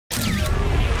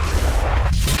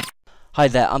Hi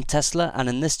there, I'm Tesla, and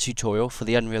in this tutorial for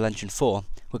the Unreal Engine 4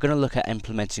 we're going to look at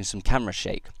implementing some camera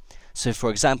shake. So for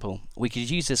example, we could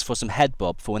use this for some head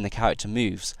bob for when the character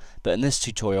moves, but in this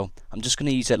tutorial I'm just going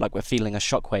to use it like we're feeling a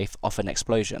shockwave off an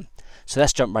explosion. So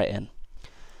let's jump right in.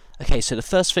 Okay, so the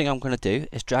first thing I'm going to do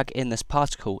is drag in this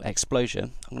particle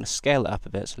explosion. I'm going to scale it up a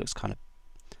bit so it looks kind of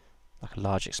like a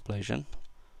large explosion.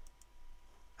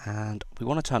 And we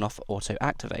want to turn off auto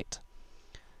activate,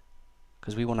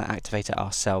 because we want to activate it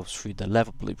ourselves through the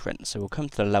level blueprint. So we'll come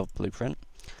to the level blueprint.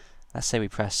 Let's say we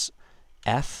press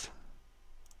F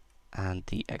and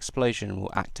the explosion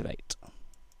will activate.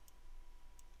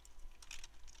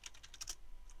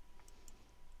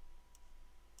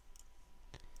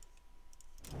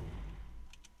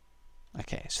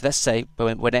 Okay, so let's say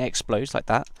when it explodes like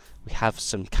that, we have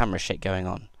some camera shake going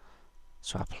on.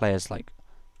 So our player's like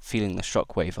feeling the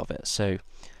shockwave of it. So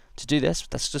to do this,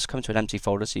 let's just come to an empty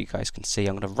folder so you guys can see.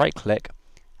 I'm going to right click,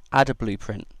 add a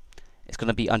blueprint. It's going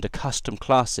to be under custom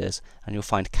classes and you'll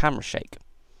find camera shake.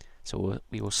 So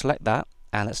we will select that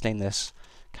and let's name this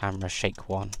camera shake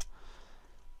 1.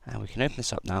 And we can open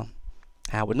this up now.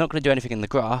 Now we're not going to do anything in the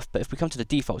graph, but if we come to the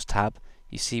defaults tab,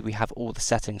 you see we have all the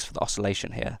settings for the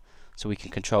oscillation here. So we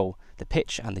can control the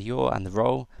pitch and the yaw and the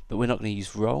roll, but we're not going to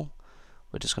use roll.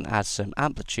 We're just going to add some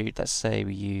amplitude. Let's say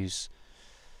we use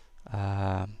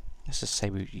let's just say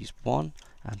we use 1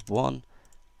 and 1,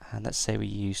 and let's say we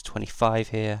use 25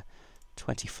 here,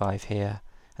 25 here,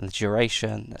 and the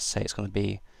duration, let's say it's going to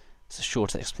be, it's a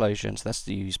shorter explosion, so let's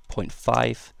use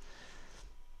 0.5.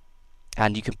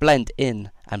 And you can blend in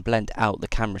and blend out the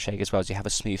camera shake as well, so you have a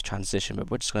smooth transition,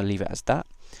 but we're just going to leave it as that.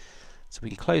 So we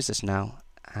can close this now,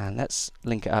 and let's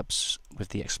link it up with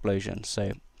the explosion.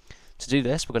 So to do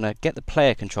this, we're going to get the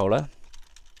player controller,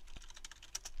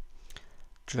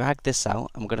 drag this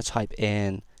out, and we're going to type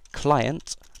in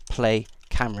client play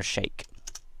camera shake.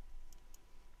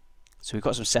 So we've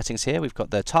got some settings here. We've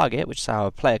got the target, which is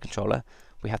our player controller.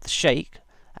 We have the shake,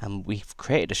 and we've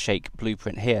created a shake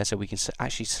blueprint here, so we can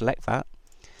actually select that.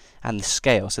 And the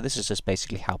scale. So this is just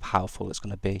basically how powerful it's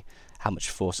going to be, how much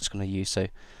force it's going to use. So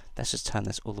let's just turn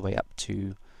this all the way up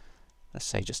to, let's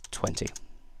say, just 20.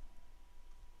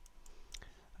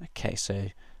 Okay, so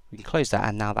we can close that,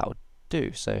 and now that will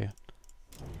do. So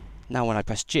now when I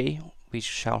press G, we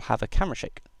shall have a camera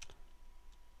shake.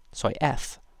 Sorry,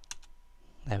 F.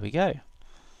 There we go.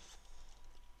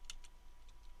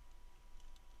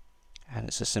 And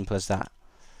it's as simple as that.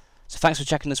 So thanks for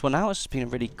checking this one out. It's been a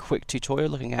really quick tutorial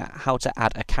looking at how to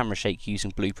add a camera shake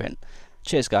using Blueprint.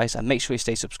 Cheers guys, and make sure you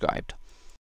stay subscribed.